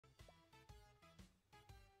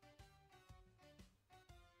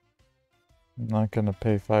I'm not gonna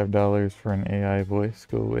pay $5 for an AI voice.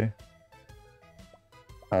 Go away.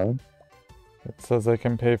 Huh? It says I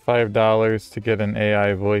can pay $5 to get an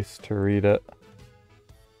AI voice to read it.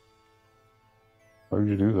 Why'd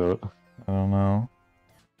you do that? I don't know.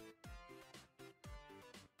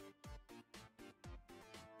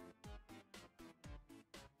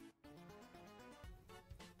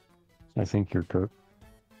 I think you're cooked.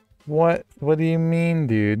 What? What do you mean,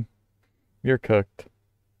 dude? You're cooked.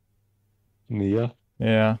 Mia?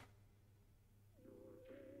 Yeah.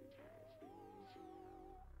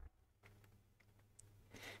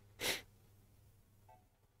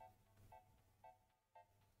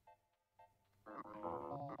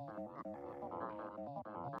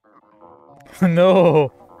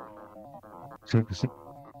 No.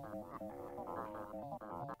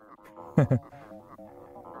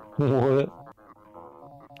 What?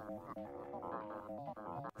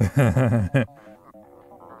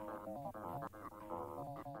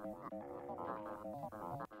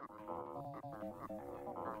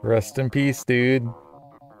 Rest in peace, dude.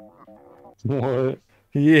 What?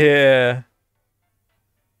 Yeah.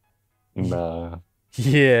 Nah.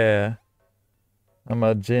 Yeah. I'm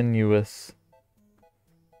a genuous.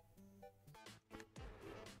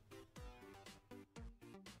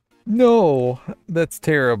 No, that's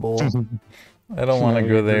terrible. I don't want Now to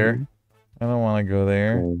go you're there. good. I don't want to go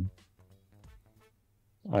there.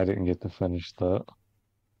 I didn't get to finish that.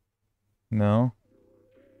 No.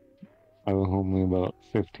 I was only about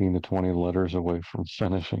 15 to 20 letters away from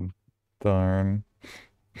finishing. Darn.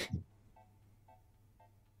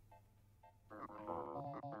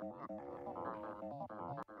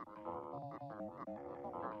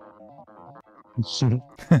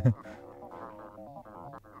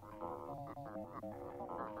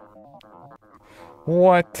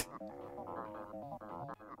 What?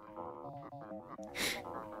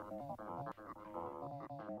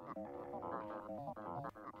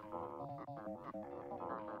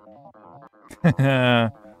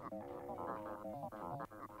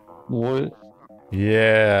 What?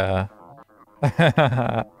 Yeah.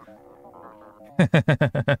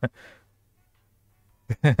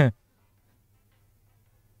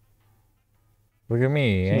 Look at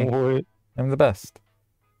me, eh? What? I'm the best.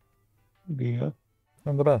 Yeah.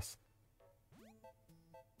 I'm the best.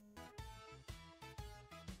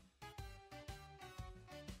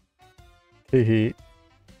 Hee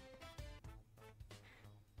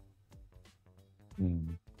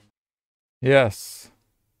Hmm. Yes.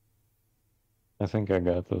 I think I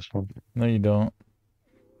got this one. No, you don't.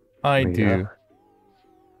 I Yeah. do.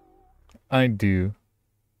 I do.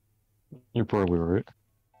 You're probably right.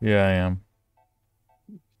 Yeah, I am.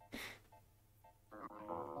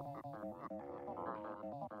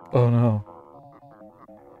 Oh no.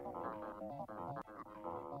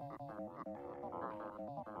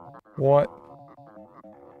 What?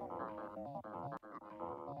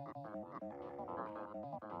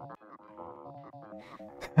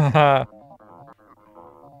 Haha.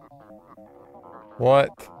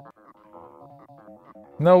 What?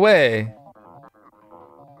 No way.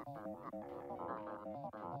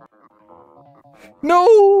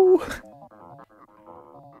 No!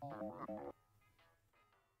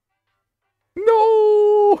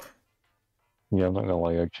 No! Yeah, I'm not gonna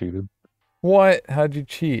lie, I cheated. What? How'd you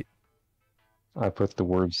cheat? I put the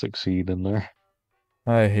word succeed in there.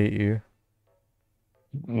 I hate you.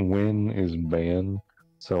 Win is ban,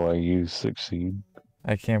 so I use succeed.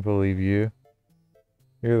 I can't believe you.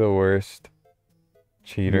 You're the worst.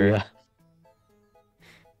 Cheater. Yeah.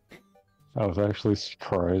 I was actually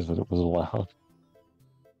surprised that it was allowed.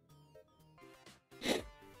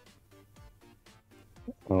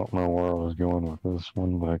 I don't know where I was going with this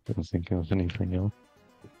one, but I couldn't think of anything else.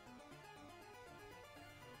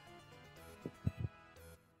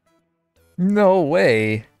 No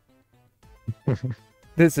way.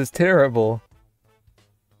 This is terrible.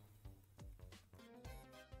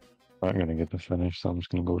 Not gonna get to finish, so I'm just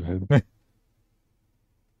gonna go ahead.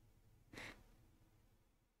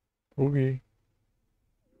 Okay.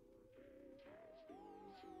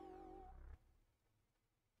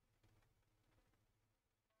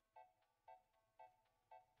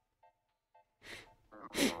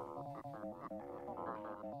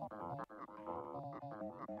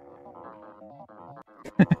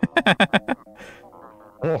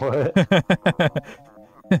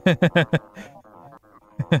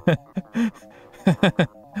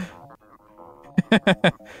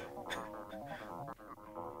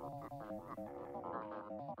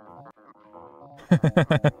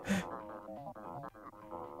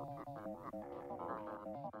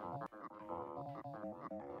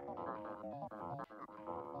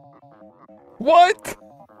 What? What?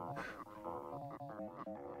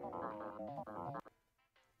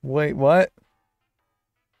 Wait, what?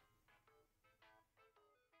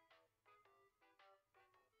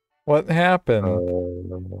 What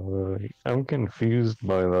happened? I'm confused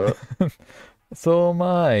by that. So am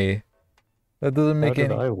I. That doesn't How make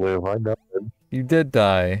did any... I live? I died You did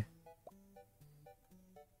die.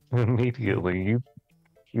 immediately.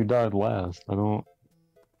 You died last. I'm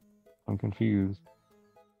confused.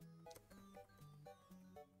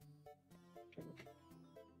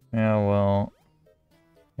 Yeah, well...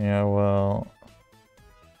 Yeah, well...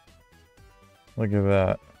 Look at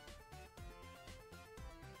that.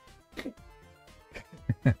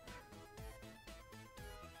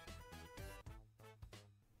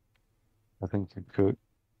 I think you could.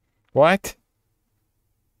 What?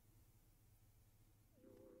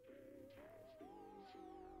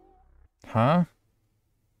 Huh?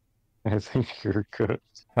 I think you're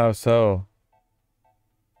cooked. How so?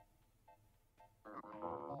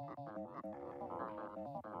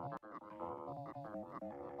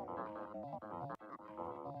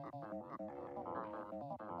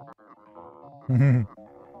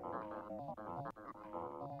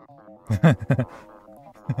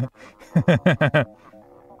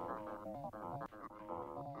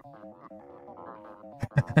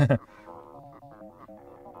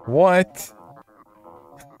 What?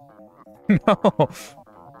 No.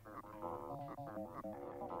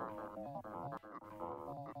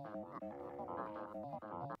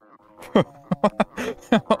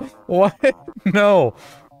 What? No.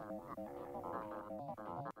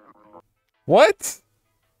 What?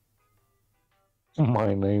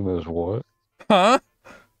 My name is what? Huh?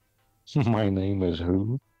 My name is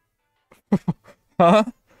who? Huh?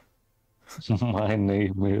 My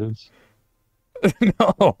name is.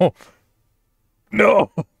 No.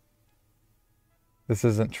 No. This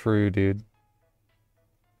isn't true, dude.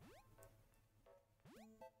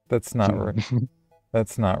 That's not right.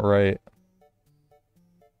 That's not right.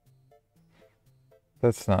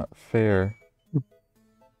 That's not fair.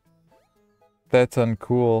 That's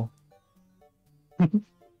uncool.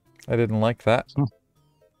 I didn't like that.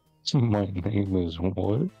 My name is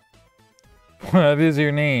what? What is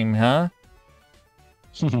your name, huh?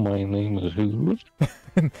 My name is who?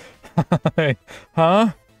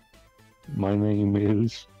 Huh? My name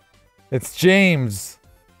is. It's James.